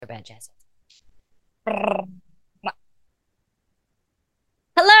that jazz.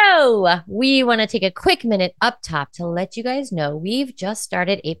 Hello. We want to take a quick minute up top to let you guys know we've just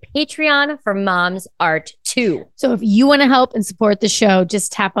started a Patreon for Mom's Art 2. So if you want to help and support the show,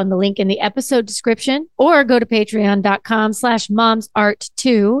 just tap on the link in the episode description or go to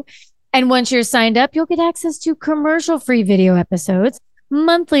patreon.com/momsart2. And once you're signed up, you'll get access to commercial-free video episodes,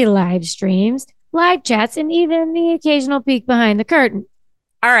 monthly live streams, live chats, and even the occasional peek behind the curtain.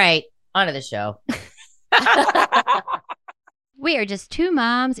 All right, on to the show. We are just two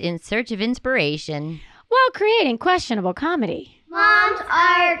moms in search of inspiration while creating questionable comedy. Mom's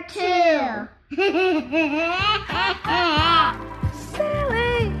Art 2.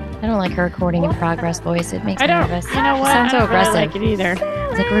 I don't like her recording in progress voice. It makes me nervous. You know what? Sounds so aggressive. I don't really like it either.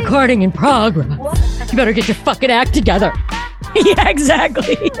 It's like recording in progress. You better get your fucking act together. Yeah,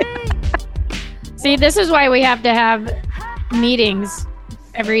 exactly. See, this is why we have to have meetings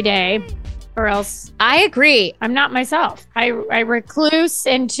every day, or else I agree. I'm not myself. I recluse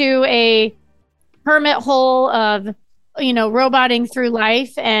into a hermit hole of, roboting through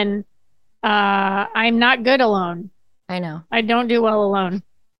life, and I'm not good alone. I know. I don't do well alone.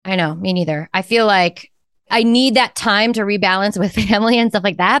 I know. Me neither. I feel like I need that time to rebalance with family and stuff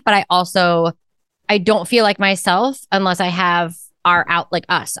like that. But I don't feel like myself unless I have our outlet.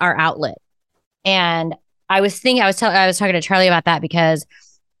 And I was talking to Charlie about that because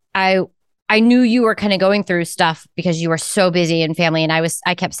I knew you were kind of going through stuff because you were so busy in family. And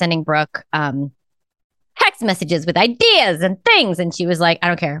I kept sending Brooke text messages with ideas and things. And she was like, I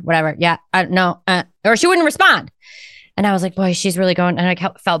don't care, whatever. Yeah, no. Or she wouldn't respond. And I was like, boy, she's really going. And I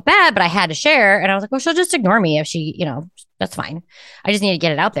felt bad, but I had to share. And I was like, well, she'll just ignore me if she, that's fine. I just need to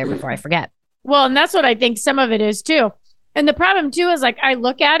get it out there before I forget. Well, and that's what I think some of it is too. And the problem too is like, I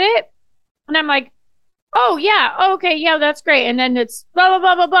look at it and I'm like, oh yeah, okay, yeah, that's great. And then it's blah, blah,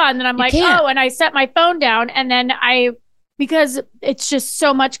 blah, blah, blah. And then I'm like, oh, and I set my phone down. And then because it's just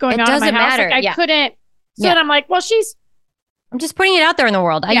so much going on in my house. Matter. Like I couldn't. So then I'm like, well, I'm just putting it out there in the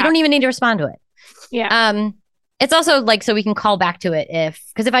world. You don't even need to respond to it. Yeah. It's also like, so we can call back to it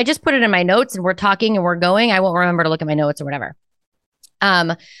because if I just put it in my notes and we're talking and we're going, I won't remember to look at my notes or whatever.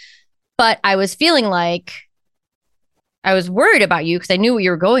 But I was feeling like I was worried about you because I knew what you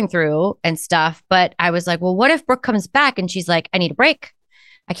were going through and stuff. But I was like, well, what if Brooke comes back and she's like, I need a break.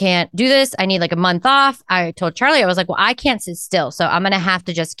 I can't do this. I need like a month off. I told Charlie, I was like, well, I can't sit still. So I'm going to have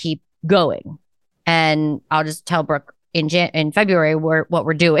to just keep going. And I'll just tell Brooke in February what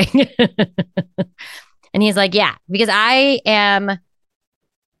we're doing. And he's like, yeah, because I am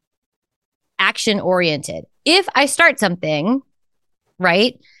action oriented. If I start something,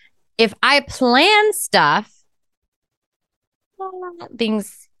 right? If I plan stuff,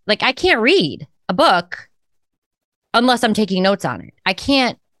 things like I can't read a book unless I'm taking notes on it. I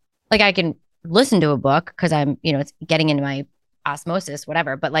can't, like I can listen to a book because I'm, it's getting into my osmosis,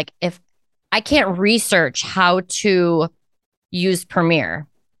 whatever. But like if I can't research how to use Premiere,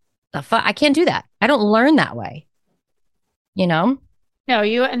 I can't do that. I don't learn that way. No,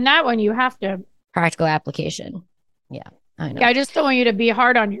 and that one you have to. Practical application. Yeah, I know. Yeah, I just don't want you to be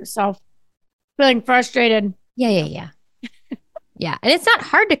hard on yourself. Feeling frustrated. Yeah. Yeah, and it's not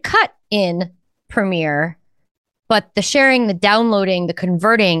hard to cut in Premiere, but the sharing, the downloading, the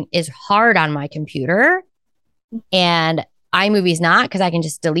converting is hard on my computer. And iMovie's not because I can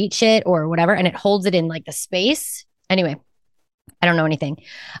just delete shit or whatever, and it holds it in like the space. Anyway, I don't know anything.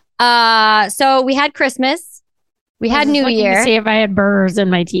 So we had Christmas. We had New Year. To see if I had burgers in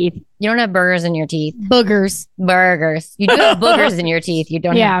my teeth. You don't have burgers in your teeth. Boogers. Burgers. You do have boogers in your teeth. You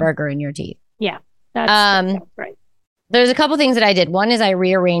don't have burger in your teeth. Yeah. That's right. There's a couple things that I did. One is I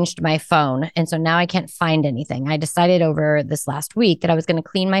rearranged my phone. And so now I can't find anything. I decided over this last week that I was going to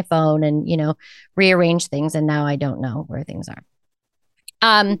clean my phone and, rearrange things. And now I don't know where things are.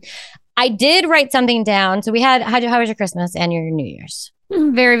 I did write something down. So we had, how was your Christmas and your New Year's?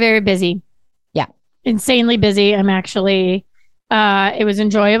 Very, very busy. Yeah. Insanely busy. I'm actually, it was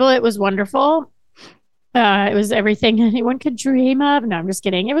enjoyable. It was wonderful. It was everything anyone could dream of. No, I'm just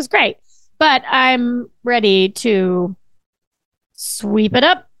kidding. It was great. But I'm ready to sweep it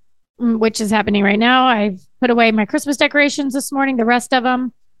up, which is happening right now. I've put away my Christmas decorations this morning, the rest of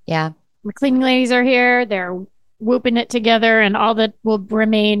them. Yeah. My cleaning ladies are here. They're whooping it together. And all that will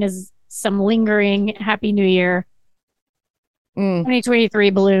remain is some lingering Happy New Year 2023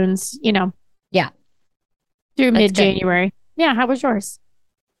 balloons, Yeah. Through mid-January. Yeah. How was yours?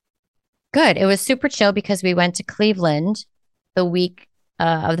 Good. It was super chill because we went to Cleveland the week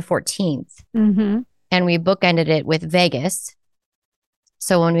of the 14th. Mm-hmm. And we bookended it with Vegas.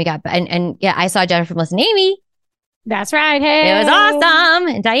 So when we got and yeah, I saw Jennifer from Listen Amy. That's right. Hey. It was awesome.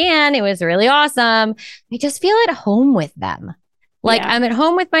 And Diane, it was really awesome. I just feel at home with them. Like I'm at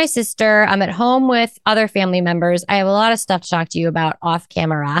home with my sister. I'm at home with other family members. I have a lot of stuff to talk to you about off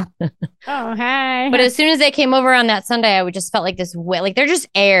camera. Oh, hey. But as soon as they came over on that Sunday, I would just felt like this way, like they're just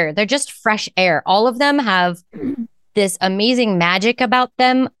air. They're just fresh air. All of them have this amazing magic about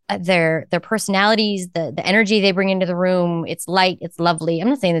them. Their personalities, the energy they bring into the room. It's light. It's lovely. I'm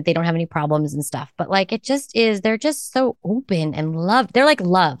not saying that they don't have any problems and stuff, but like it just is. They're just so open and love. They're like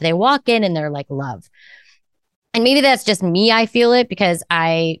love. They walk in and they're like love. And maybe that's just me. I feel it because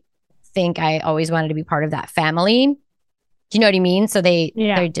I think I always wanted to be part of that family. Do you know what I mean? So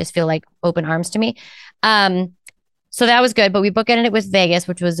they just feel like open arms to me. So that was good. But we bookended it with Vegas,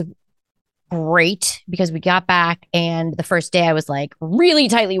 which was great because we got back and the first day I was like really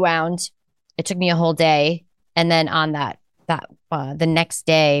tightly wound. It took me a whole day. And then on the next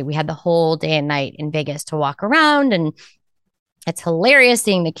day, we had the whole day and night in Vegas to walk around, and it's hilarious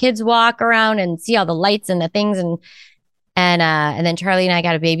seeing the kids walk around and see all the lights and the things. And then Charlie and I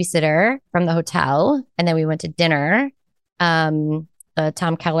got a babysitter from the hotel, and then we went to dinner. Tom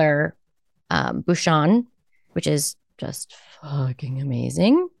Keller, Bouchon, which is just fucking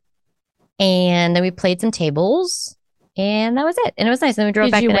amazing. And then we played some tables, and that was it. And it was nice. And then we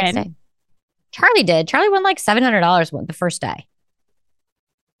drove back the next day. Charlie did. Charlie won like $700 the first day.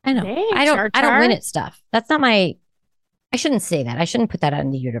 I know. Dang, I don't win at stuff. That's not my. I shouldn't say that. I shouldn't put that out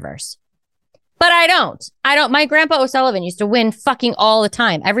in the universe. But I don't. My grandpa O'Sullivan used to win fucking all the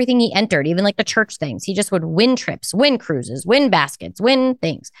time. Everything he entered, even like the church things. He just would win trips, win cruises, win baskets, win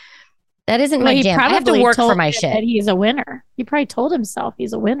things. That isn't my jam. I have to work for my shit. That he's a winner. He probably told himself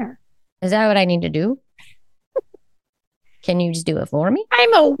he's a winner. Is that what I need to do? Can you just do it for me?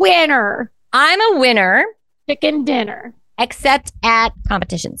 I'm a winner. I'm a winner. Chicken dinner. Except at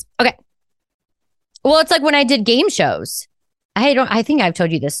competitions. Okay. Well, it's like when I did game shows. I think I've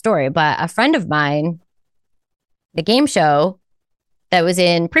told you this story, but a friend of mine, the game show that was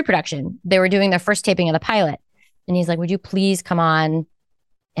in pre-production, they were doing their first taping of the pilot. And he's like, would you please come on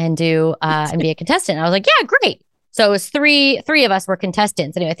and do and be a contestant? And I was like, yeah, great. So it was three of us were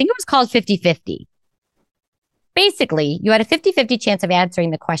contestants. Anyway, I think it was called 50-50. Basically, you had a 50-50 chance of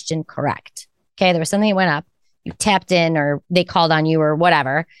answering the question correct. Okay, there was something that went up. You tapped in or they called on you or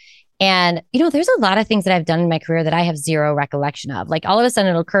whatever. And, there's a lot of things that I've done in my career that I have zero recollection of. Like all of a sudden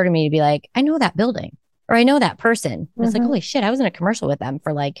it'll occur to me to be like, I know that building or I know that person. Mm-hmm. It's like, holy shit, I was in a commercial with them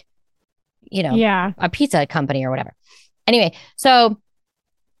for like, a pizza company or whatever. Anyway, so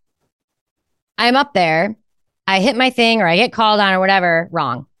I'm up there. I hit my thing or I get called on or whatever.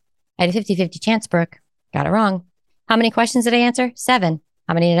 Wrong. I had a 50-50 chance, Brooke. Got it wrong. How many questions did I answer? 7.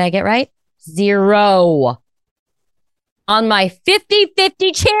 How many did I get right? 0. On my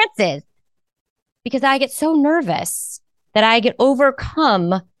 50-50 chances, because I get so nervous that I get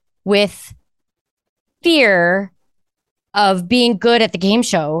overcome with fear of being good at the game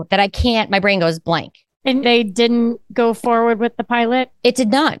show that I can't, my brain goes blank. And they didn't go forward with the pilot? It did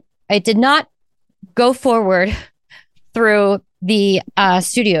not. It did not go forward through the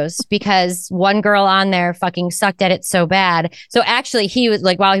studios because one girl on there fucking sucked at it so bad. So actually he was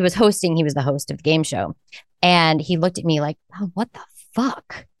like, while he was hosting, he was the host of the game show. And he looked at me like, oh, what the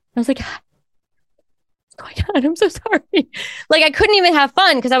fuck? I was like, what's going on? I'm so sorry. Like, I couldn't even have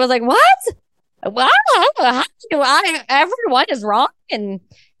fun because I was like, what? Everyone is wrong. And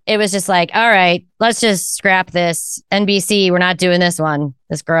it was just like, all right, let's just scrap this. NBC, we're not doing this one.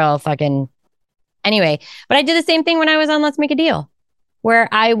 This girl fucking. Anyway, but I did the same thing when I was on Let's Make a Deal, where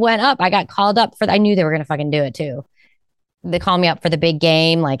I went up. I got called up I knew they were going to fucking do it too. They called me up for the big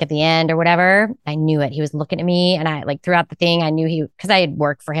game, like at the end or whatever. I knew it. He was looking at me and I like throughout the thing, I knew because I had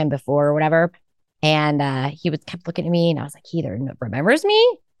worked for him before or whatever. And he kept looking at me and I was like, he either remembers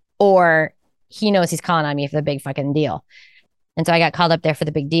me or he knows he's calling on me for the big fucking deal. And so I got called up there for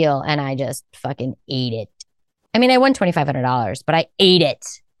the big deal and I just fucking ate it. I mean, I won $2,500, but I ate it.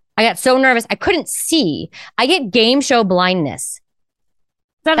 I got so nervous. I couldn't see. I get game show blindness.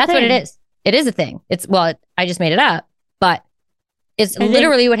 That's what it is. It is a thing. I just made it up. But it's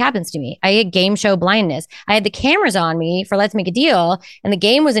literally what happens to me. I get game show blindness. I had the cameras on me for Let's Make a Deal and the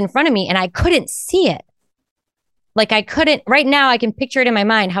game was in front of me and I couldn't see it. Like I couldn't, right now I can picture it in my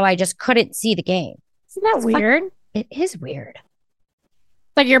mind how I just couldn't see the game. Isn't that weird? It is weird.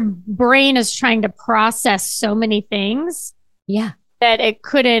 Like your brain is trying to process so many things. Yeah. That it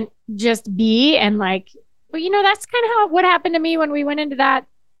couldn't just be. And like, well, that's kind of what happened to me when we went into that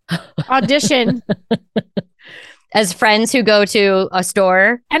audition. As friends who go to a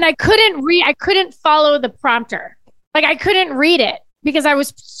store. And I couldn't follow the prompter. Like I couldn't read it. because I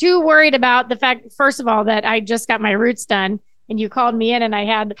was too worried about the fact, first of all, that I just got my roots done and you called me in and I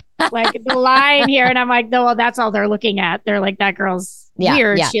had like the line here and I'm like, no, well, that's all they're looking at. They're like, that girl's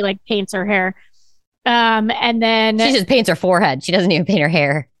weird. Yeah. She like paints her hair. And then she just paints her forehead. She doesn't even paint her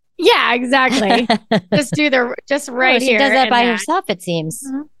hair. Yeah, exactly. just right she here. She does that by herself, it seems.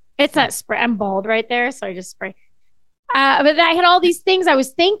 Mm-hmm. It's that spray. I'm bald right there, so I just spray. But I had all these things I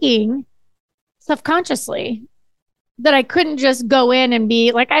was thinking subconsciously that I couldn't just go in and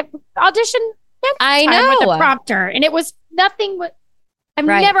be like, I auditioned I know with a prompter, and it was nothing. I've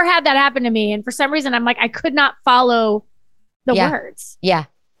never had that happen to me, and for some reason, I'm like, I could not follow the words. Yeah,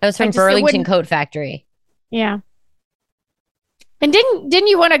 that was from Burlington Coat Factory. Yeah. And didn't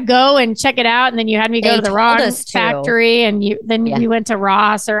you want to go and check it out? And then you had me go to the wrong factory, and we went to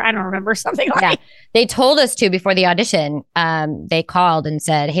Ross, or I don't remember, something like that. They told us to before the audition. They called and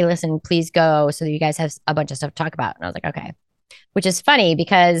said, "Hey, listen, please go so that you guys have a bunch of stuff to talk about." And I was like, "Okay," which is funny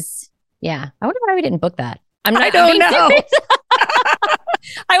because I wonder why we didn't book that. I don't know.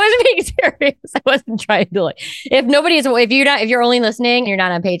 I wasn't being serious. I wasn't trying to if you're only listening and you're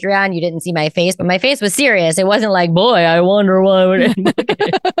not on Patreon, you didn't see my face, but my face was serious. It wasn't like, boy, I wonder why we didn't book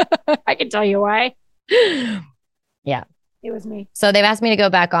it. I can tell you why. Yeah. It was me. So they've asked me to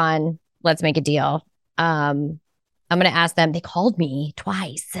go back on Let's Make a Deal. I'm going to ask them. They called me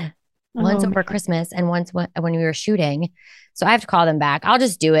twice. Once over Christmas and once when we were shooting. So I have to call them back. I'll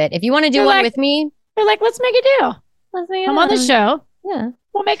just do it. If you want to do one with me. They're like, let's make a deal. I'm on the show. Yeah.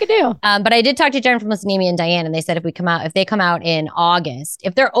 We'll make a deal. But I did talk to Jen from Listen Amy and Diane, and they said if they come out in August,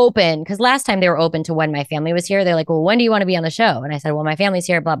 if they're open, because last time they were open to when my family was here, they're like, well, when do you want to be on the show? And I said, well, my family's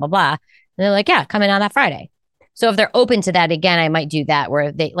here, blah, blah, blah. And they're like, yeah, come in on that Friday. So if they're open to that again, I might do that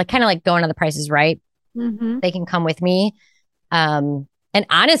where they like kind of like going on The Price is Right. Mm-hmm. They can come with me. And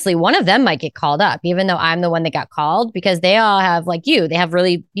honestly, one of them might get called up, even though I'm the one that got called, because they all have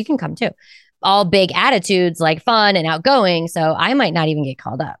you can come too. All big attitudes, like fun and outgoing. So I might not even get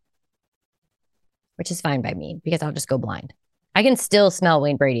called up, which is fine by me because I'll just go blind. I can still smell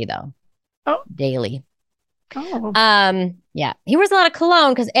Wayne Brady though. Oh, daily. Oh. Yeah. He wears a lot of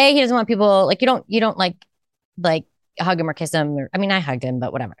cologne because he doesn't want people you don't like hug him or kiss him. I mean, I hugged him,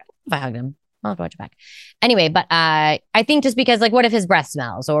 but whatever. If I hugged him, I'll have to watch it back. Anyway, but I think just because what if his breath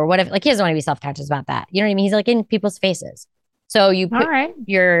smells, or what if he doesn't want to be self-conscious about that? You know what I mean? He's in people's faces. So you put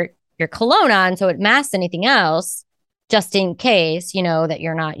your cologne on so it masks anything else, just in case, that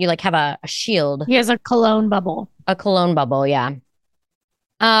you're not, you have a shield. He has a cologne bubble. A cologne bubble, yeah.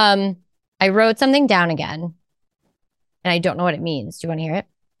 I wrote something down again, and I don't know what it means. Do you want to hear it?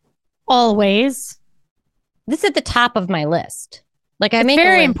 Always. This is at the top of my list. It's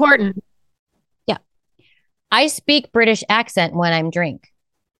very important. Yeah. I speak British accent when I'm drunk.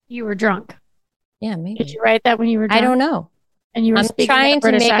 You were drunk. Yeah, maybe. Did you write that when you were drunk? I don't know. And you were trying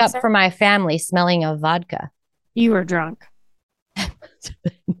to make up for my family smelling of vodka. You were drunk.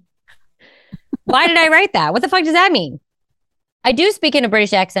 Why did I write that? What the fuck does that mean? I do speak in a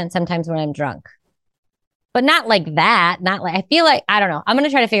British accent sometimes when I'm drunk. But not like that. Not like, I feel like, I don't know. I'm going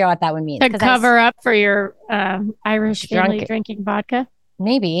to try to figure out what that would mean. To cover up for your Irish family drinking vodka?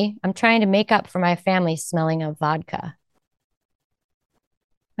 Maybe. I'm trying to make up for my family smelling of vodka.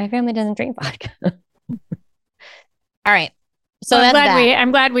 My family doesn't drink vodka. All right. So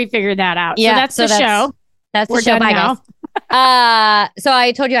I'm glad we figured that out. Yeah, so that's the show. That's the show. Bye, guys. So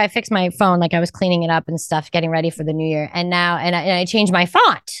I told you I fixed my phone, I was cleaning it up and stuff, getting ready for the new year. And now, and I changed my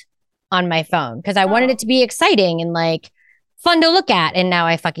font on my phone because I wanted it to be exciting and fun to look at. And now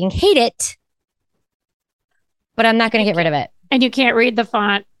I fucking hate it. But I'm not going to get rid of it. And you can't read the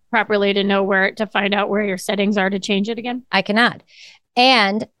font properly to find out where your settings are to change it again? I cannot.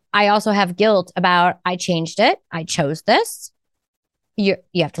 And I also have guilt about I changed it. I chose this. You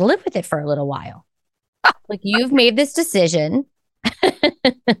have to live with it for a little while. You've made this decision.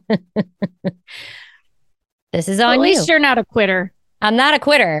 This is on you. At least you're not a quitter. I'm not a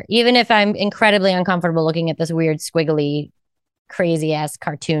quitter, even if I'm incredibly uncomfortable looking at this weird, squiggly, crazy ass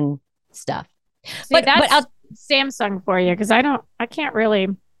cartoon stuff. See, but that's Samsung for you because I can't really.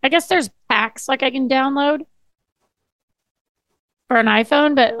 I guess there's packs I can download for an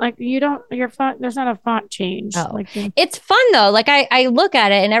iPhone, but your font, there's not a font change. It's fun though. I look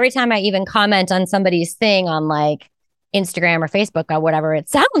at it, and every time I even comment on somebody's thing on Instagram or Facebook or whatever, it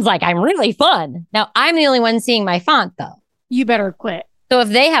sounds like I'm really fun. Now I'm the only one seeing my font though. You better quit. So if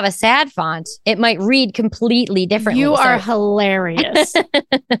they have a sad font, it might read completely differently. You are hilarious.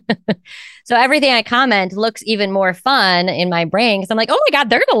 So everything I comment looks even more fun in my brain because I'm like, oh my God,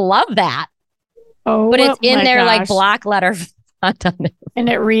 they're gonna love that. Oh, but it's in their block letter font on it. And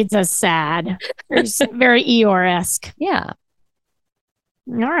it reads as sad. Very Eeyore-esque. Yeah.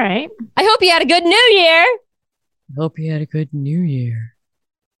 All right. I hope you had a good New Year. Hope you had a good New Year.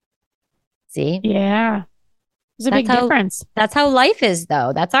 See? Yeah. There's a big difference. That's how life is,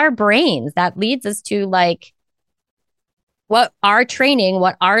 though. That's our brains. That leads us to like what our training,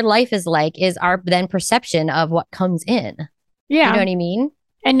 what our life is like, is our then perception of what comes in. Yeah. You know what I mean?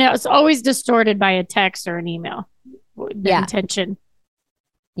 And it's always distorted by a text or an email. The intention.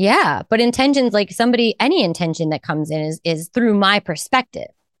 Yeah. But intentions, like any intention that comes in is through my perspective,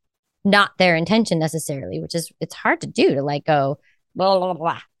 not their intention necessarily, which is, it's hard to do, to like go, blah, blah,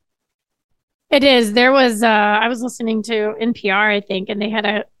 blah. It is. There was, I was listening to NPR, I think, and they had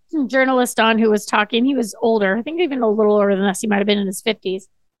a journalist on who was talking. He was older, I think even a little older than us. He might have been in his 50s.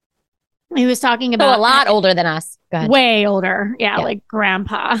 He was talking about a lot older than us. Go ahead. Way older. Yeah, like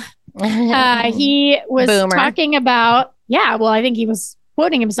grandpa. He was talking about, I think he was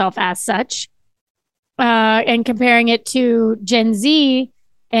quoting himself as such, and comparing it to Gen Z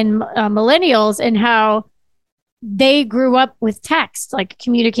and millennials and how they grew up with text, like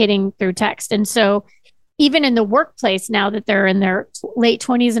communicating through text. And so even in the workplace now that they're in their late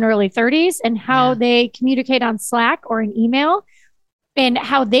 20s and early 30s, and how they communicate on Slack or an email, and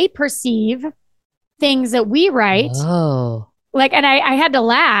how they perceive things that we write. Oh. Like, and I had to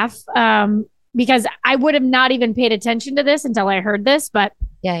laugh because I would have not even paid attention to this until I heard this. But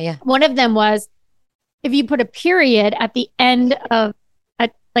one of them was, if you put a period at the end of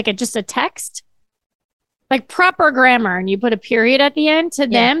just a text, like proper grammar, and you put a period at the end, to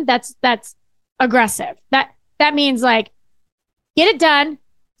them, that's aggressive. That means like, get it done,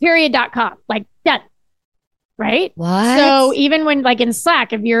 period.com, like done. Right? What? So even when like in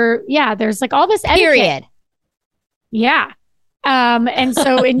Slack, if you're, there's like all this etiquette. Period. Yeah. And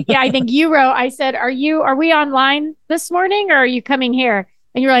so I think you wrote, I said, are we online this morning, or are you coming here?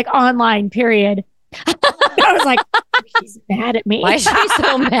 And you're like, online, period. I was like, she's mad at me. Why is she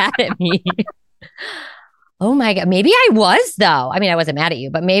so mad at me? Oh my God. Maybe I was, though. I mean, I wasn't mad at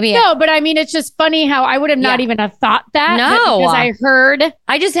you, but maybe. No, but I mean, it's just funny how I would have not even have thought that. No. Because I heard.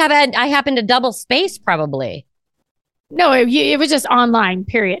 I happened to double space probably. No, it was just online,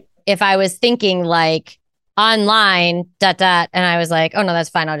 period. If I was thinking like online, ... and I was like, oh no, that's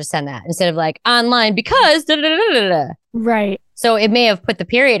fine, I'll just send that. Instead of like online because ... Right. So it may have put the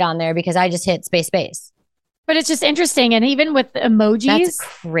period on there because I just hit space. But it's just interesting. And even with emojis. That's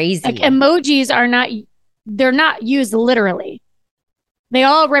crazy. Like emojis they're not used literally. They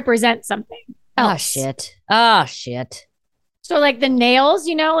all represent something else. Oh shit. So like the nails,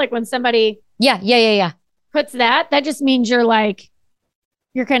 like when somebody puts that just means you're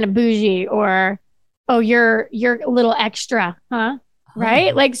kind of bougie, or you're a little extra, huh?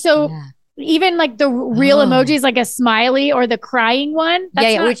 Right? Like, so even like the real emojis, like a smiley or the crying one,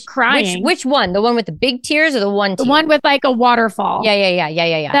 that's not crying. Which one? The one with the big tears, or the one the one with like a waterfall?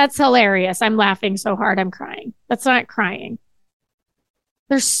 Yeah. That's hilarious. I'm laughing so hard I'm crying. That's not crying.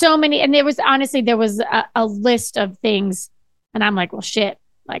 There's so many, and there was a list of things, and I'm like, well, shit.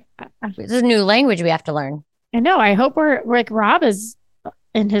 Like, this is a new language we have to learn. I know. I hope we're like, Rob is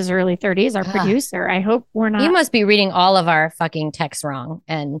in his early 30s, our producer. I hope we're not. You must be reading all of our fucking texts wrong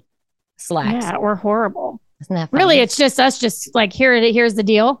and Slacks. Yeah, we're horrible. Isn't that funny? Really, it's just us, just like, here's the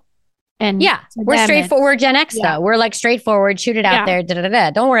deal. And we're straightforward. We're Gen X, though. We're like straightforward, shoot it out there.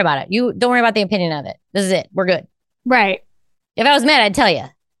 Don't worry about it. You don't worry about the opinion of it. This is it. We're good. Right. If I was mad, I'd tell you.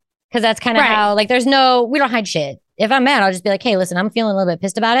 Because that's kind of how, like, we don't hide shit. If I'm mad, I'll just be like, hey, listen, I'm feeling a little bit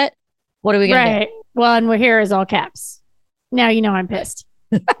pissed about it. What are we going to do? Well, and we're here is all caps. Now you know I'm pissed.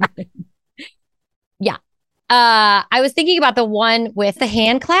 Yeah. I was thinking about the one with the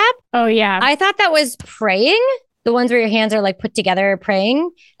hand clap. Oh, yeah. I thought that was praying. The ones where your hands are like put together praying.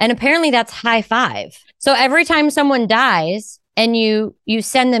 And apparently that's high five. So every time someone dies and you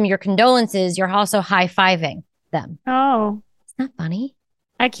send them your condolences, you're also high fiving them. Oh. It's not funny.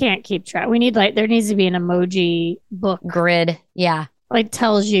 I can't keep track. We need there needs to be an emoji book. Grid. Yeah. Like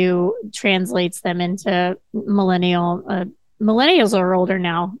translates them into millennial. Millennials are older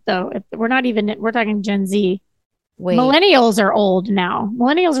now, though. We're talking Gen Z. Wait. Millennials are old now.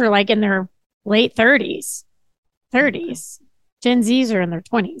 Millennials are like in their late 30s. Gen Zs are in their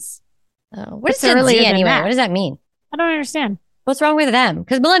 20s. Oh, what is Gen Z anyway? What does that mean? I don't understand. What's wrong with them?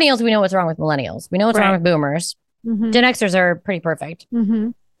 Because millennials, we know what's wrong with millennials. We know what's wrong with boomers. Mm-hmm. Gen Xers are pretty perfect. Mm-hmm.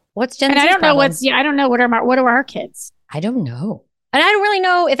 What's Gen Z? And I don't know I don't know what are our kids. I don't know. And I don't really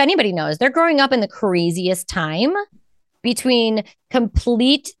know if anybody knows. They're growing up in the craziest time between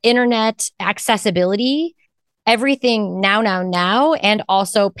complete internet accessibility, everything now, and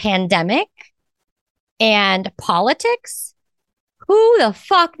also pandemic and politics. Who the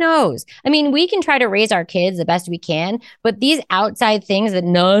fuck knows? I mean, we can try to raise our kids the best we can, but these outside things that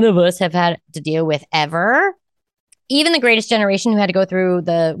none of us have had to deal with ever, even the greatest generation who had to go through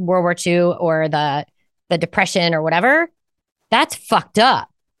the World War II or the Depression or whatever, that's fucked up.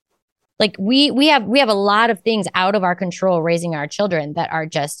 Like we have a lot of things out of our control raising our children that are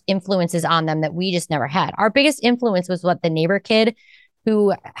just influences on them that we just never had. Our biggest influence was what the neighbor kid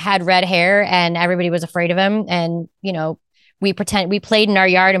who had red hair and everybody was afraid of him. And, you know, we played in our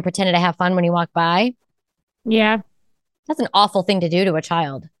yard and pretended to have fun when he walked by. Yeah. That's an awful thing to do to a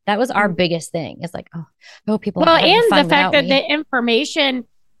child. That was our biggest thing. It's like, oh, I hope people. Well, and fun the fact that me. the information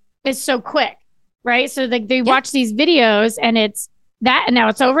is so quick, right? So they watch these videos and it's that, and now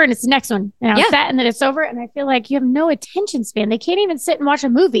it's over, and it's the next one. Now it's that, and then it's over. And I feel like you have no attention span. They can't even sit and watch a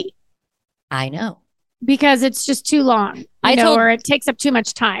movie. I know. Because it's just too long, or it takes up too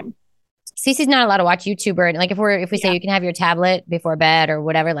much time. Cece's not allowed to watch YouTube, or like if we say you can have your tablet before bed or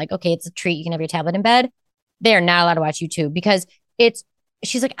whatever, like, okay, it's a treat. You can have your tablet in bed. They are not allowed to watch YouTube because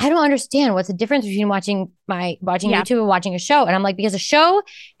she's like, I don't understand what's the difference between watching YouTube and watching a show. And I'm like, because a show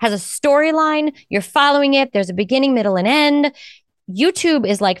has a storyline. You're following it. There's a beginning, middle, and end. YouTube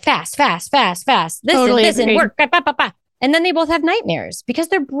is like fast. This and work. Bah, bah, bah, bah. And then they both have nightmares because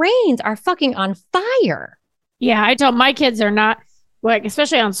their brains are fucking on fire. Yeah, I told my kids are not, like,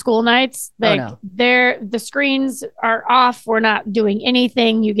 especially on school nights, like the screens are off. We're not doing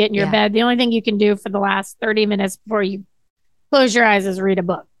anything. You get in your bed. The only thing you can do for the last 30 minutes before you close your eyes is read a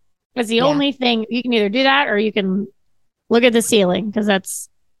book. That's the only thing. You can either do that or you can look at the ceiling because that's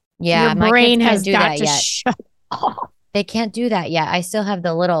your brain has got to shut off. They can't do that yet. I still have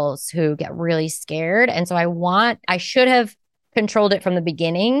the littles who get really scared. And so I should have controlled it from the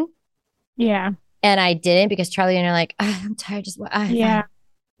beginning. Yeah. And I didn't because Charlie and I are like, I'm tired. Yeah.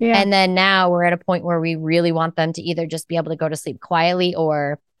 And then now we're at a point where we really want them to either just be able to go to sleep quietly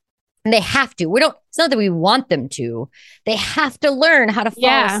and they have to. It's not that we want them to. They have to learn how to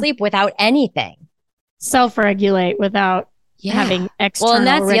fall asleep without anything. Self-regulate without having external and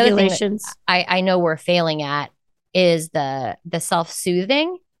that's regulations. The other thing that I know we're failing at is the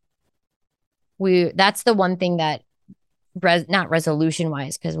self-soothing. That's the one thing that not resolution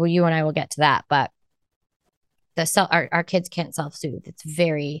wise, because you and I will get to that, but our kids can't self-soothe.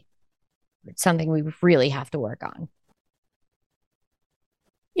 It's something we really have to work on.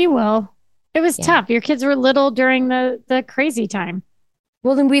 You will. It was tough. Your kids were little during the crazy time.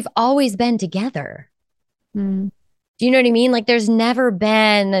 Well, then we've always been together. Do you know what I mean? Like they've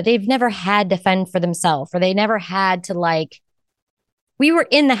never had to fend for themselves, or they never had to we were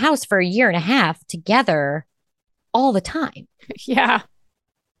in the house for a year and a half together all the time. Yeah.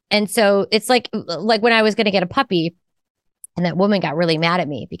 And so it's like when I was going to get a puppy and that woman got really mad at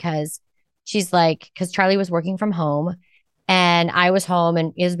me because she's like, because Charlie was working from home and I was home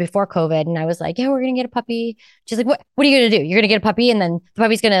and it was before COVID. And I was like, yeah, we're going to get a puppy. She's like, what are you going to do? You're going to get a puppy. And then the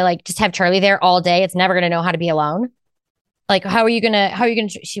puppy's going to just have Charlie there all day. It's never going to know how to be alone. Like, how are you going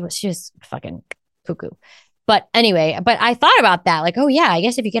to, she was fucking cuckoo. But anyway, I thought about that. Like, oh yeah, I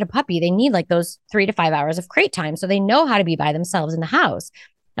guess if you get a puppy, they need those 3 to 5 hours of crate time. So they know how to be by themselves in the house.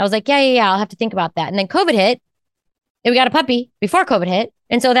 And I was like, yeah, I'll have to think about that. And then COVID hit and we got a puppy before COVID hit.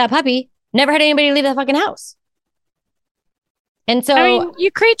 And so that puppy never had anybody leave the fucking house. And so, I mean,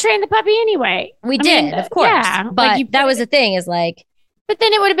 you crate trained the puppy anyway. We did, of course. Yeah, but that was the thing is but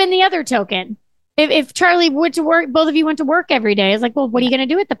then it would have been the other token. If Charlie went to work, both of you went to work every day. It's like, well, what are you going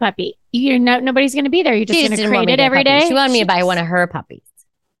to do with the puppy? Nobody's going to be there. You're just going to crate it every day. She wanted me to buy one of her puppies,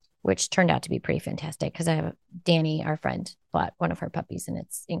 which turned out to be pretty fantastic because I have Danny, our friend, bought one of her puppies and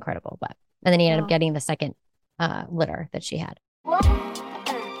it's incredible. And then he ended up getting the second litter that she had.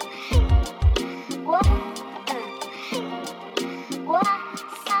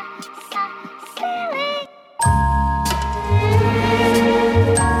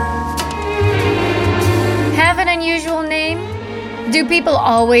 Have an unusual name? Do people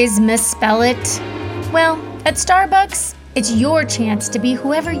always misspell it? Well, at Starbucks, it's your chance to be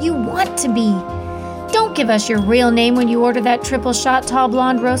whoever you want to be. Don't give us your real name when you order that triple shot tall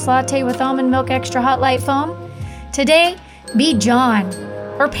blonde roast latte with almond milk extra hot light foam. Today, be John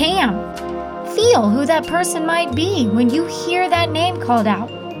or Pam. Feel who that person might be when you hear that name called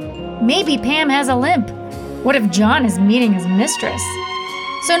out. Maybe Pam has a limp. What if John is meeting his mistress?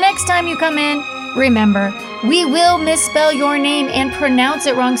 So next time you come in, remember, we will misspell your name and pronounce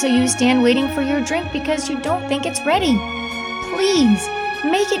it wrong so you stand waiting for your drink because you don't think it's ready. Please,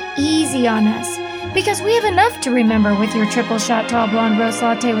 make it easy on us because we have enough to remember with your triple shot tall blonde roast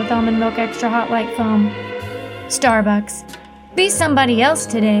latte with almond milk extra hot light foam. Starbucks, be somebody else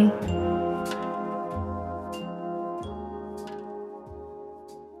today.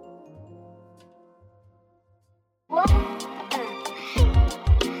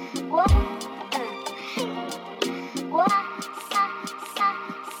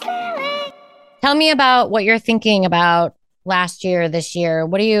 Tell me about what you're thinking about last year, this year.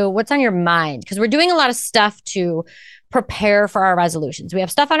 What's on your mind? Because we're doing a lot of stuff to prepare for our resolutions. We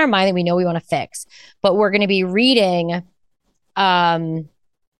have stuff on our mind that we know we want to fix, but we're going to be reading,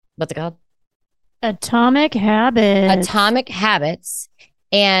 what's it called? Atomic Habits. Atomic Habits.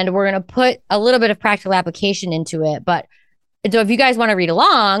 And we're going to put a little bit of practical application into it. But so if you guys want to read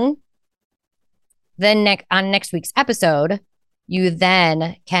along, then on next week's episode, you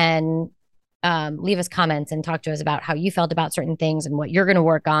then can leave us comments and talk to us about how you felt about certain things and what you're going to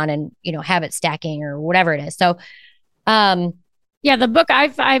work on and, habit stacking or whatever it is. So, the book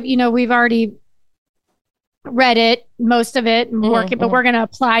we've already read it, most of it, and but we're going to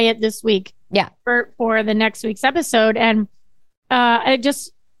apply it this week. Yeah. For the next week's episode. And I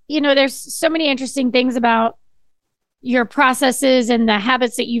just, there's so many interesting things about your processes and the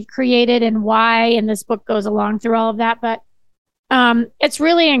habits that you've created and why. And this book goes along through all of that. But it's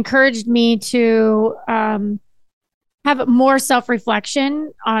really encouraged me to have more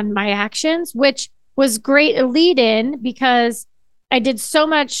self-reflection on my actions, which was great a lead in because I did so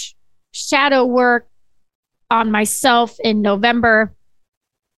much shadow work on myself in November,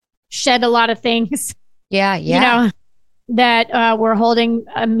 shed a lot of things. Yeah. That were holding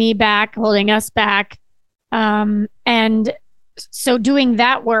us back. And so doing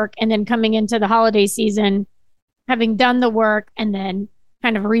that work and then coming into the holiday season, having done the work and then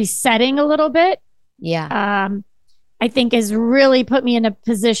kind of resetting a little bit. Yeah. I think has really put me in a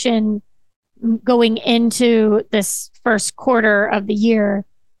position going into this first quarter of the year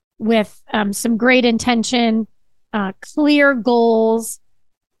with some great intention, clear goals.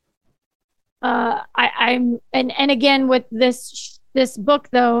 I'm again with this book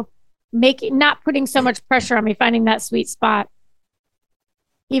though, not putting so much pressure on me, finding that sweet spot,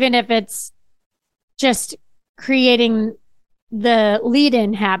 even if it's just creating the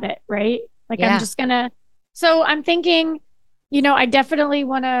lead-in habit, right? Like I'm just gonna. So I'm thinking, I definitely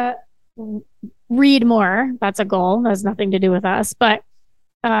want to read more. That's a goal. That has nothing to do with us, but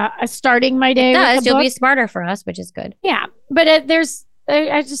starting my day. It does. With a You'll book. be smarter for us, which is good. Yeah, but there's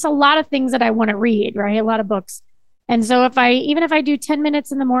just a lot of things that I want to read, right? A lot of books. And so even if I do 10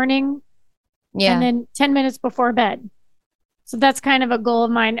 minutes in the morning and then 10 minutes before bed. So that's kind of a goal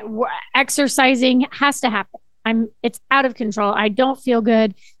of mine. Exercising has to happen. It's out of control. I don't feel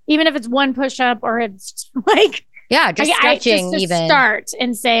good. Even if it's one push-up or it's like, just stretching just even. Start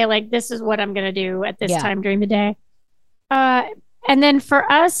and say like, this is what I'm going to do at this time during the day. And then for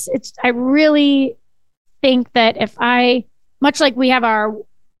us, I really think that if much like we have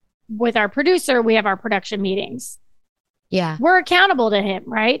with our producer, we have our production meetings. Yeah. We're accountable to him,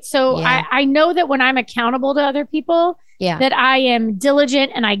 right? So I know that when I'm accountable to other people, that I am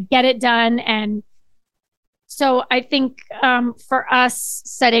diligent and I get it done. And so I think for us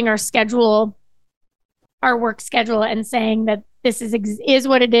setting our schedule, our work schedule and saying that this is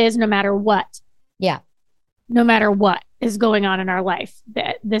what it is no matter what. Yeah. No matter what is going on in our life,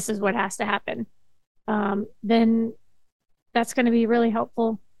 that this is what has to happen. Then that's going to be really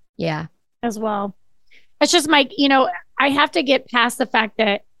helpful. Yeah. As well. It's just I have to get past the fact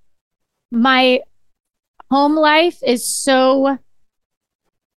that my home life is so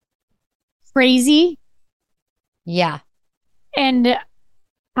crazy. Yeah. And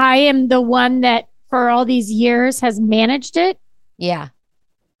I am the one that for all these years has managed it. Yeah.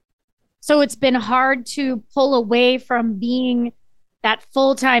 So it's been hard to pull away from being that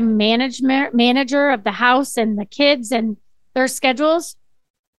full-time manager of the house and the kids and their schedules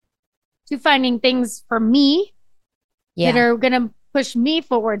to finding things for me that are going to push me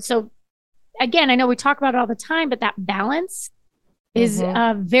forward. So again, I know we talk about it all the time, but that balance is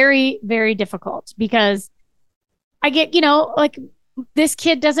very, very difficult because I get, like this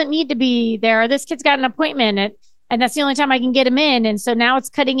kid doesn't need to be there. This kid's got an appointment and that's the only time I can get him in. And so now it's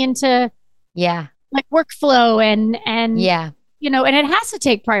cutting into like workflow and and it has to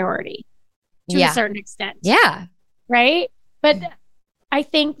take priority to a certain extent. Yeah. Right. But I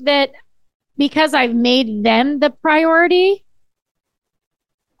think that because I've made them the priority,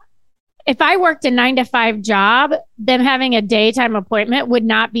 if I worked a 9-to-5 job, them having a daytime appointment would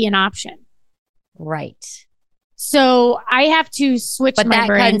not be an option. Right. So I have to switch my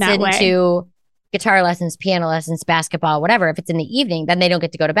brain that way. But that cuts into guitar lessons, piano lessons, basketball, whatever. If it's in the evening, then they don't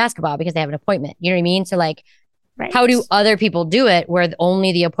get to go to basketball because they have an appointment. You know what I mean? So like, how do other people do it where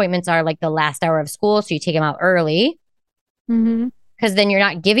only the appointments are like the last hour of school? So you take them out early because then you're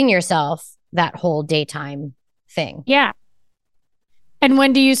not giving yourself that whole daytime thing. Yeah. And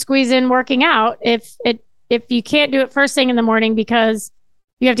when do you squeeze in working out? If you can't do it first thing in the morning because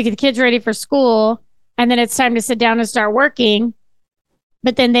you have to get the kids ready for school and then it's time to sit down and start working,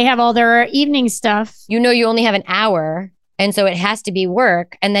 But then they have all their evening stuff. You know, you only have an hour. And so it has to be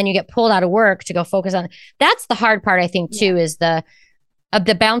work. And then you get pulled out of work to go focus on. That's the hard part, I think, too, is the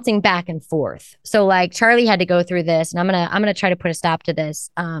bouncing back and forth. So like Charlie had to go through this, and I'm gonna try to put a stop to this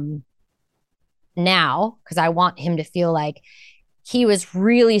now, because I want him to feel like he was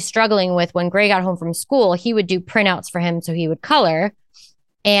really struggling with when Gray got home from school. He would do printouts for him so he would color.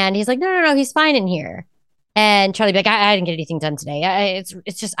 And he's like, no, he's fine in here. And Charlie would be like, I didn't get anything done today.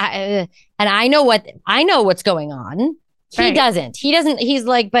 It's just, and I know what's going on. He doesn't. He's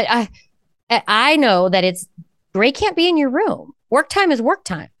like, but I know that Gray can't be in your room. Work time is work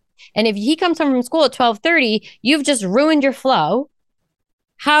time. And if he comes home from school at 12:30, you've just ruined your flow.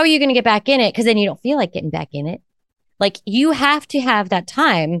 How are you going to get back in it? Because then you don't feel like getting back in it. Like, you have to have that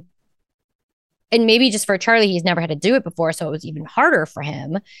time. And maybe just for Charlie, he's never had to do it before, so it was even harder for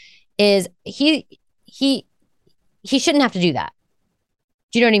him, is he shouldn't have to do that.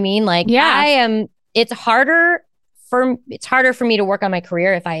 Do you know what I mean? Like, it's harder for me to work on my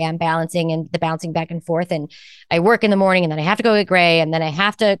career if I am balancing and the bouncing back and forth, and I work in the morning and then I have to go get Gray and then I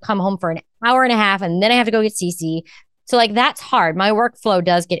have to come home for an hour and a half and then I have to go get Cece. So like, that's hard. My workflow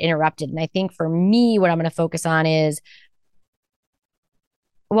does get interrupted. And I think for me, what I'm going to focus on is,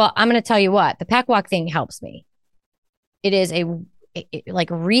 well, I'm going to tell you what, the pack walk thing helps me. It like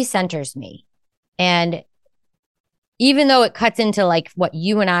recenters me. And even though it cuts into like what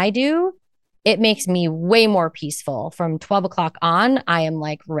you and I do, it makes me way more peaceful. From 12 o'clock on, I am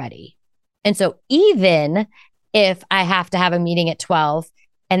like ready. And so even if I have to have a meeting at 12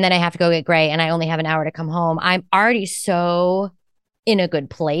 and then I have to go get Gray and I only have an hour to come home, I'm already so in a good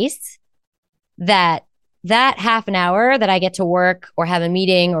place that half an hour that I get to work or have a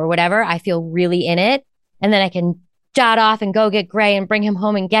meeting or whatever, I feel really in it. And then I can jot off and go get Gray and bring him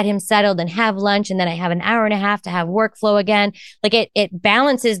home and get him settled and have lunch. And then I have an hour and a half to have workflow again. Like, it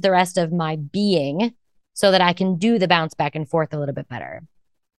balances the rest of my being so that I can do the bounce back and forth a little bit better.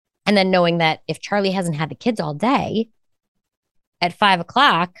 And then knowing that if Charlie hasn't had the kids all day, at 5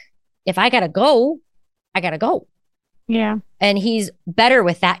 o'clock, if I gotta go, I gotta go. Yeah. And he's better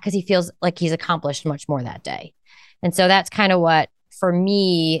with that because he feels like he's accomplished much more that day. And so that's kind of what, for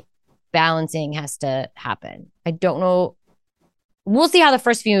me, balancing has to happen. I don't know. We'll see how the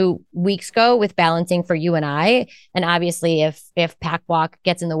first few weeks go with balancing for you and I. And obviously, if pack walk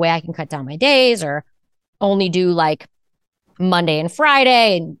gets in the way, I can cut down my days or only do like Monday and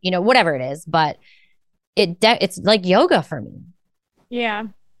Friday and, you know, whatever it is. But it's like yoga for me. Yeah.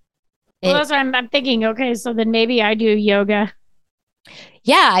 Well, that's what I'm thinking. Okay, so then maybe I do yoga.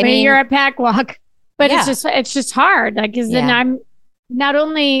 Yeah, I mean, you're at pack walk, but it's just hard. Like, because then I'm not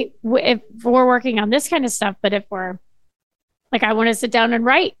only if we're working on this kind of stuff, but if we're like, I want to sit down and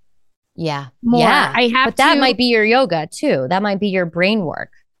write. Yeah, more. Yeah. I have, but that might be your yoga too. That might be your brain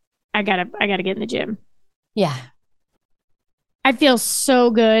work. I gotta get in the gym. Yeah, I feel so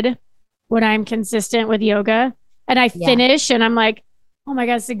good when I'm consistent with yoga, and I finish, and I'm like, oh my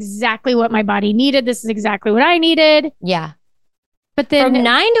God, this is exactly what my body needed. This is exactly what I needed. Yeah. But then from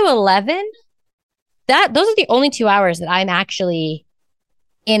 9 to 11, those are the only 2 hours that I'm actually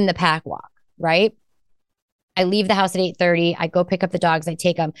in the pack walk, right? I leave the house at 8:30. I go pick up the dogs. I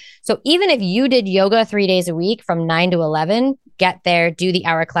take them. So even if you did yoga 3 days a week from 9 to 11, get there, do the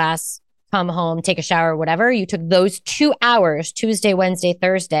hour class, come home, take a shower, whatever, you took those 2 hours, Tuesday, Wednesday,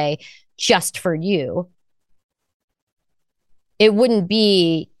 Thursday, just for you. It wouldn't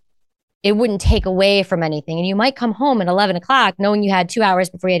take away from anything. And you might come home at 11 o'clock knowing you had 2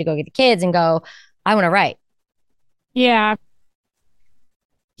 hours before you had to go get the kids and go, I want to write. Yeah.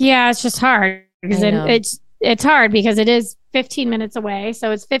 Yeah, it's just hard because it's hard because it is 15 minutes away.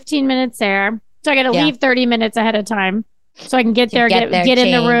 So it's 15 minutes there. So I got to leave 30 minutes ahead of time so I can get there, get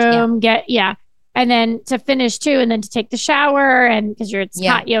in the room, and then to finish too, and then to take the shower, and because it's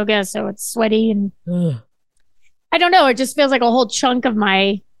hot yoga, so it's sweaty and I don't know. It just feels like a whole chunk of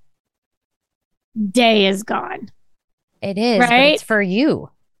my day is gone. It is, right? But it's for you.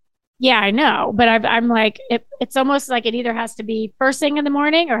 Yeah, I know. But I'm like, it's almost like it either has to be first thing in the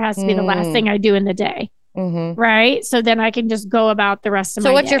morning or has to be the last thing I do in the day. Mm-hmm. Right? So then I can just go about the rest of my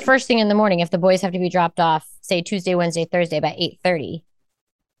day. So what's your first thing in the morning if the boys have to be dropped off, say Tuesday, Wednesday, Thursday by 8:30?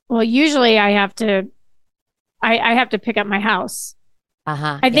 Well, usually I have to pick up my house.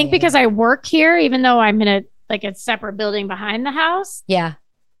 I think because I work here, even though I'm in a separate building behind the house. Yeah.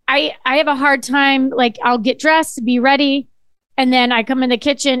 I have a hard time. Like, I'll get dressed, be ready, and then I come in the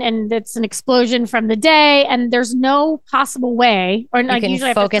kitchen and it's an explosion from the day, and there's no possible way, or like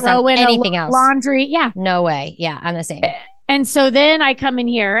usually I have to throw in anything else. Laundry. Yeah. No way. Yeah, I'm the same. And so then I come in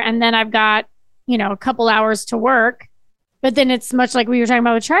here and then I've got, a couple hours to work, But then it's much like we were talking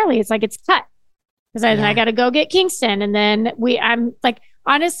about with Charlie. It's like it's cut because I Yeah. got to go get Kingston, and then I'm like,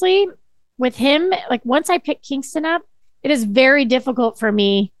 honestly, with him, like once I pick Kingston up, it is very difficult for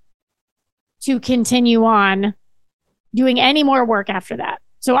me to continue on doing any more work after that.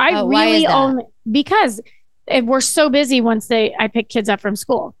 So I why is really that? only because we're so busy once I pick kids up from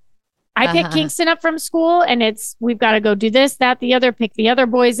school. I pick Uh-huh. Kingston up from school, and we've got to go do this, that, the other, pick the other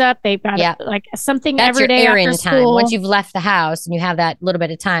boys up. They've got Yeah. like something That's every your day errand after time. school. Once you've left the house and you have that little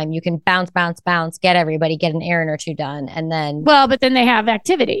bit of time, you can bounce, get everybody, get an errand or two done. And then, Well, but then they have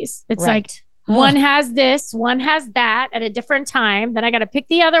activities. It's like right. one has this, one has that at a different time. Then I got to pick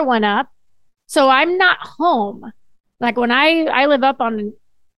the other one up. So I'm not home. Like when I live up on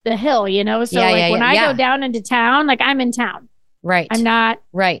the hill, you know? So Yeah, like yeah, when yeah, I yeah. go down into town, like I'm in town. Right. I'm not,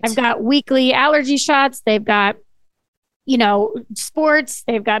 Right. I've got weekly allergy shots. They've got, you know, sports,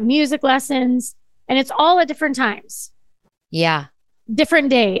 they've got music lessons, and it's all at different times, Yeah. different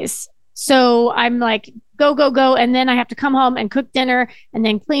days. So I'm like, go, go, go. And then I have to come home and cook dinner and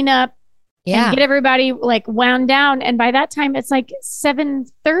then clean up Yeah. and get everybody like wound down. And by that time, it's like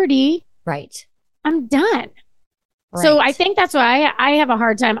 7:30. Right. I'm done. So I Right. think that's why I have a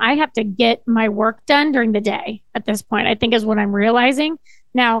hard time. I have to get my work done during the day at this point, I think is what I'm realizing.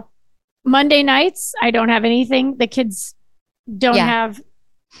 Now, Monday nights, I don't have anything. The kids don't Yeah. have,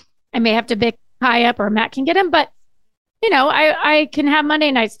 I may have to pick Kai up or Matt can get him, but you know, I can have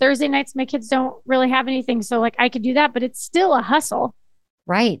Monday nights. Thursday nights, my kids don't really have anything. So like I could do that, but it's still a hustle.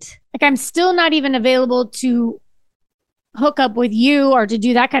 Right. Like I'm still not even available to hook up with you or to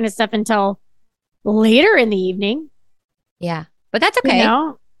do that kind of stuff until later in the evening. Yeah. But that's okay. You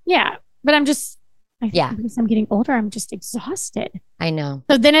know? Yeah. But I'm just, Yeah. because I'm getting older, I'm just exhausted. I know.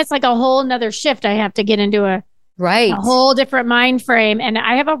 So then it's like a whole nother shift. I have to get into a Right. whole different mind frame. And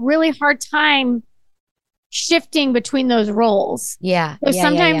I have a really hard time shifting between those roles. Yeah. So yeah,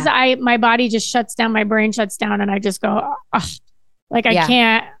 sometimes yeah. my body just shuts down, my brain shuts down, and I just go, ugh. Like I Yeah.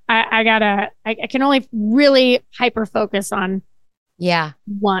 can't, I can only really hyper focus on Yeah.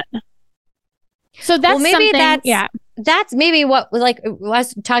 one. So that's maybe something, that's- yeah. That's maybe what, like,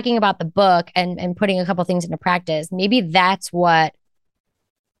 was talking about the book and putting a couple things into practice. Maybe that's what,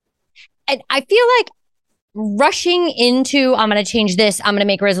 and I feel like rushing into, I'm going to change this. I'm going to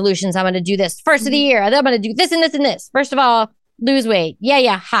make resolutions. I'm going to do this first of the year. Then I'm going to do this and this and this. First of all, lose weight. Yeah.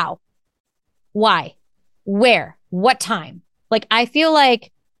 Yeah. How? Why? Where? What time? Like, I feel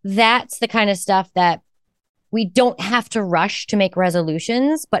like that's the kind of stuff that we don't have to rush to make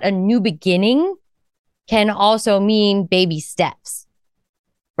resolutions, but a new beginning can also mean baby steps,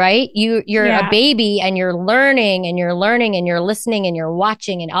 right? You're Yeah. a baby and you're learning and you're learning and you're listening and you're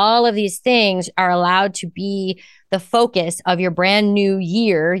watching, and all of these things are allowed to be the focus of your brand new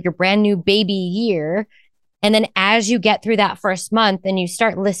year, your brand new baby year. And then as you get through that first month and you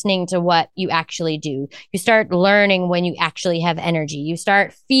start listening to what you actually do, you start learning when you actually have energy, you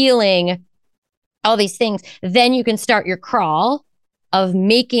start feeling all these things, then you can start your crawl of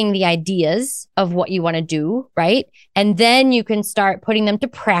making the ideas of what you want to do, right? And then you can start putting them to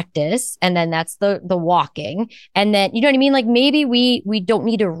practice, and then that's the walking. And then, you know what I mean? Like, maybe we don't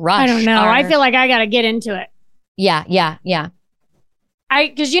need to rush. I don't know. I feel like I got to get into it. Yeah.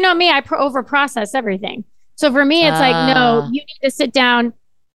 Because you know me, I over process everything. So for me, it's like, no, you need to sit down,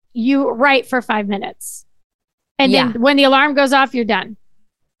 you write for 5 minutes. And Yeah. then when the alarm goes off, you're done.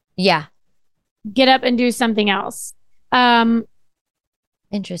 Yeah. Get up and do something else.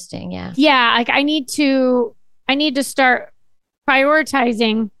 Interesting. Yeah. Yeah, like I need to start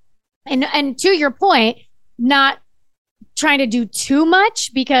prioritizing and to your point, not trying to do too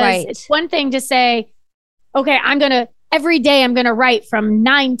much, because Right. it's one thing to say, okay, every day I'm going to write from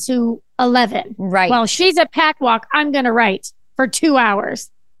 9 to 11. Right. While she's at pack walk, I'm going to write for 2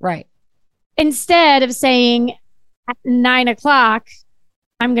 hours. Right. Instead of saying at 9 o'clock,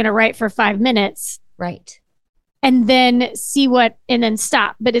 I'm going to write for 5 minutes Right. and then and then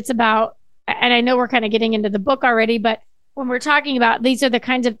stop. But it's about, and I know we're kind of getting into the book already, but when we're talking about, these are the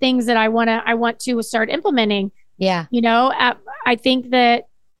kinds of things that I want to start implementing. Yeah. You know, I think that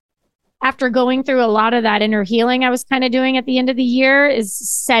after going through a lot of that inner healing I was kind of doing at the end of the year is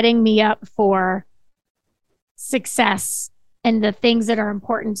setting me up for success and the things that are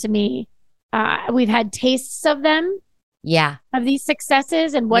important to me. We've had tastes of them, Yeah. of these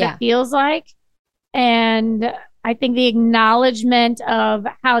successes and what Yeah. it feels like. And I think the acknowledgement of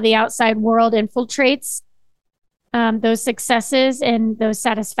how the outside world infiltrates those successes and those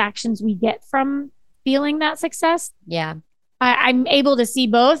satisfactions we get from feeling that success. Yeah. I'm able to see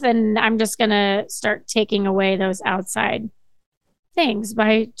both, and I'm just going to start taking away those outside things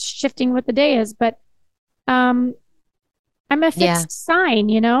by shifting what the day is. But I'm a fixed sign,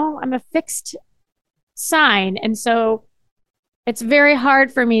 you know? I'm a fixed sign. And so it's very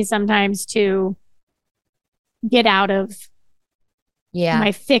hard for me sometimes to get out of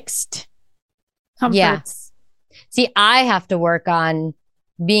my fixed comforts. See, I have to work on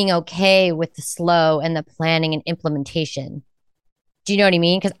being okay with the slow and the planning and implementation. Do you know what I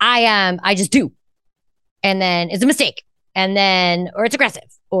mean? Because I just do. And then it's a mistake. And then, or it's aggressive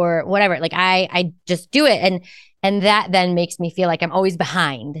or whatever. Like I just do it. And that then makes me feel like I'm always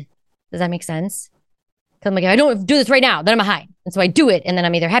behind. Does that make sense? Because I'm like, if I don't do this right now, then I'm behind. And so I do it. And then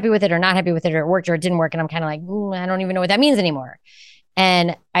I'm either happy with it or not happy with it, or it worked or it didn't work. And I'm kind of like, I don't even know what that means anymore.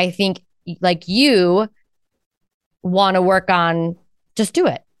 And I think like you want to work on just do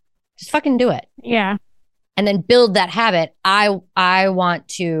it. Just fucking do it. Yeah. And then build that habit. I want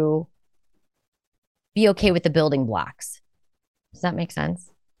to be okay with the building blocks. Does that make sense?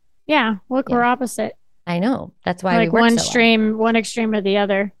 Yeah. Look, we're opposite. I know. That's why like we work one so extreme, well. one extreme or the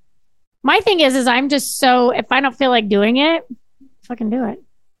other. My thing is I'm just so, if I don't feel like doing it, fucking do it.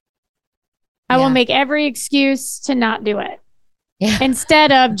 I will make every excuse to not do it. Yeah.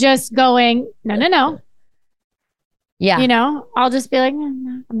 Instead of just going, no. Yeah. You know, I'll just be like,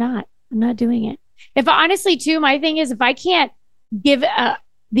 no, I'm not doing it. If honestly too, my thing is if I can't give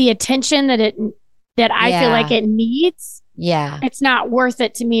the attention that I feel like it needs, it's not worth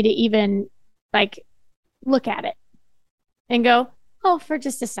it to me to even like look at it and go, oh, for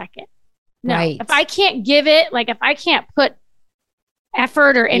just a second. No, if I can't give it, like if I can't put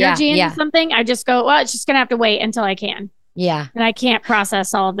effort or energy into something, I just go, well, it's just going to have to wait until I can. Yeah. And I can't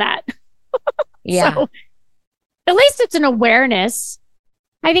process all of that. Yeah. So, at least it's an awareness.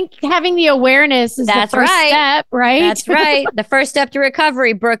 I think having the awareness is the first step, right? That's right. The first step to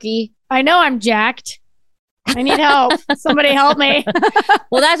recovery, Brookie. I know I'm jacked. I need help. Somebody help me.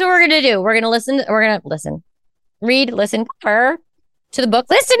 Well, that's what we're going to do. We're going to listen. We're going to listen, read, listen to the book.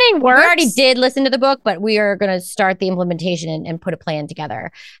 Listening works. We already did listen to the book, but we are going to start the implementation and put a plan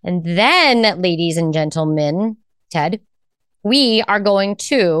together. And then, ladies and gentlemen, Ted, we are going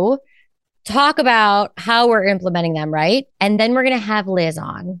to talk about how we're implementing them, right? And then we're going to have Liz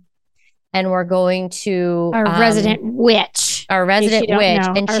on. And we're going to... Our resident witch. Our resident witch.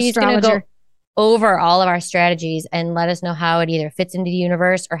 And she's going to go over all of our strategies and let us know how it either fits into the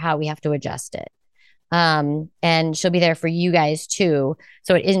universe or how we have to adjust it. And she'll be there for you guys too.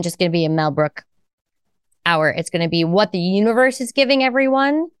 So it isn't just going to be a Mel Brooke hour. It's going to be what the universe is giving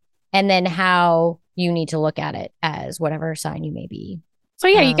everyone and then how you need to look at it as whatever sign you may be. So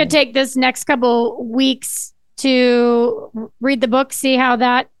yeah, you could take this next couple weeks to read the book, see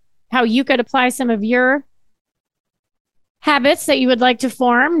how you could apply some of your habits that you would like to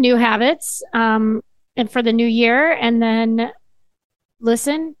form, new habits, and for the new year, and then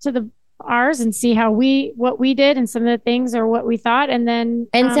listen to ours and see what we did and some of the things or what we thought, and then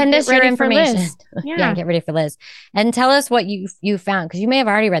send us your information. Yeah, get ready for Liz and tell us what you found, because you may have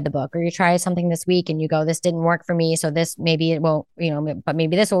already read the book or you try something this week and you go, this didn't work for me, so this maybe it won't, but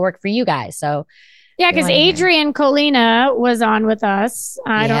maybe this will work for you guys. So yeah, because Adrian Colina was on with us.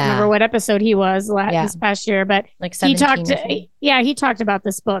 I don't remember what episode he was this past year, but like he talked about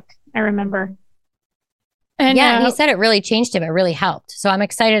this book. I remember. And he said it really changed him. It really helped. So I'm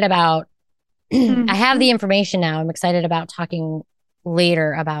excited about. I have the information now. I'm excited about talking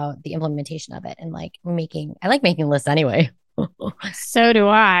later about the implementation of it and I like making lists anyway. So do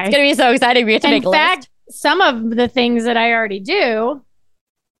I. It's gonna be so exciting. We have to make a list. In fact, some of the things that I already do,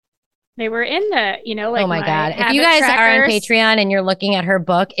 they were in the, like, oh my God. If you guys are on Patreon and you're looking at her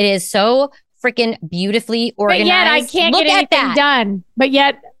book, it is so freaking beautifully organized. But yet I can't get anything done. But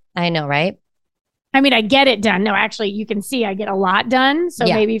yet. I know, right? I mean, I get it done. No, actually, you can see I get a lot done. So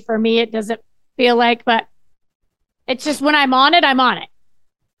maybe for me, it doesn't feel like, but it's just when I'm on it, I'm on it.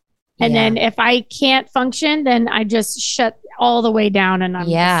 And then if I can't function, then I just shut all the way down and I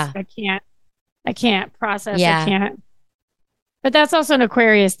can't process. I can't. But that's also an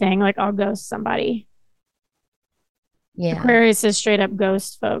Aquarius thing. Like I'll ghost somebody. Yeah. Aquarius is straight up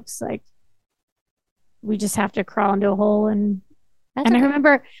ghost, folks. Like we just have to crawl into a hole and I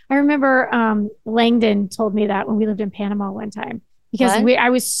remember Langdon told me that when we lived in Panama one time. Because I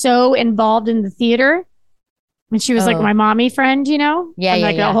was so involved in the theater, and she was like my mommy friend,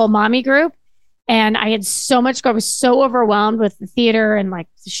 a whole mommy group. And I had so much. I was so overwhelmed with the theater and like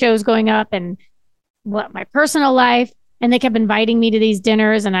the shows going up and my personal life. And they kept inviting me to these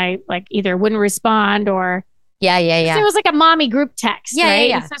dinners, and I like either wouldn't respond or So it was like a mommy group text,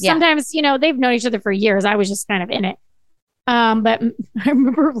 right? So sometimes they've known each other for years. I was just kind of in it. But I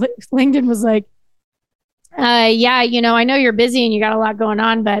remember Langdon was like. I know you're busy and you got a lot going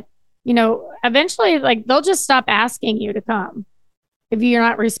on, but eventually like they'll just stop asking you to come if you're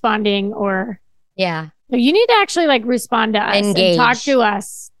not responding, or Yeah. you need to actually like respond to us Engage. and talk to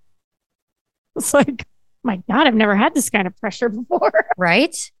us. It's like, my God, I've never had this kind of pressure before.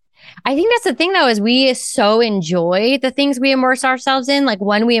 Right? I think that's the thing though, is we so enjoy the things we immerse ourselves in. Like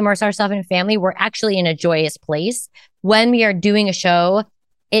when we immerse ourselves in family, we're actually in a joyous place. When we are doing a show,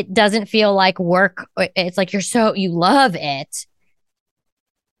 it doesn't feel like work. It's like you love it.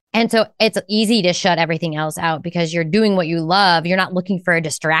 And so it's easy to shut everything else out because you're doing what you love. You're not looking for a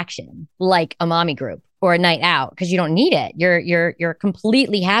distraction like a mommy group or a night out because you don't need it. You're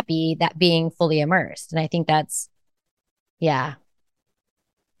completely happy that being fully immersed. And I think that's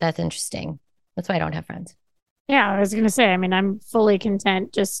interesting. That's why I don't have friends. Yeah, I was going to say, I mean, I'm fully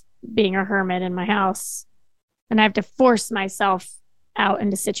content just being a hermit in my house, and I have to force myself out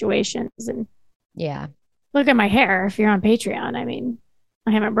into situations. And Yeah. look at my hair. If you're on Patreon, I mean,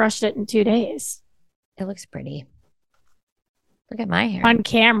 I haven't brushed it in 2 days. It looks pretty. Look at my hair. On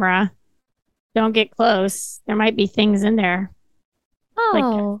camera. Don't get close. There might be things in there, like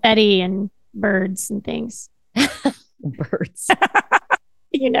confetti and birds and things. Birds.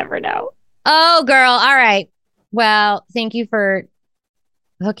 You never know. Oh, girl. All right. Well, thank you for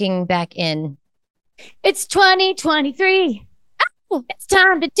hooking back in. It's 2023. Oh, it's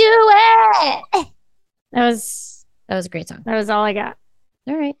time to do it. That was a great song. That was all I got.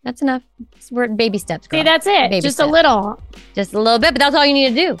 All right. That's enough. We're baby steps, girl. See, that's it. Baby Just steps. a little. Just a little bit, but that's all you need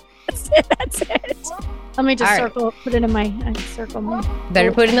to do. That's it. Let me just All right. put it in my circle. My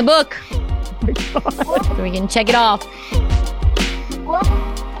Better put it in the book so we can check it off.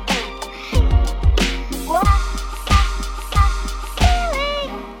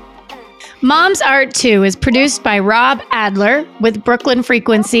 Mom's Art 2 is produced by Rob Adler with Brooklyn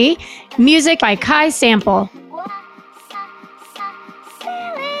Frequency. Music by Kai Sample.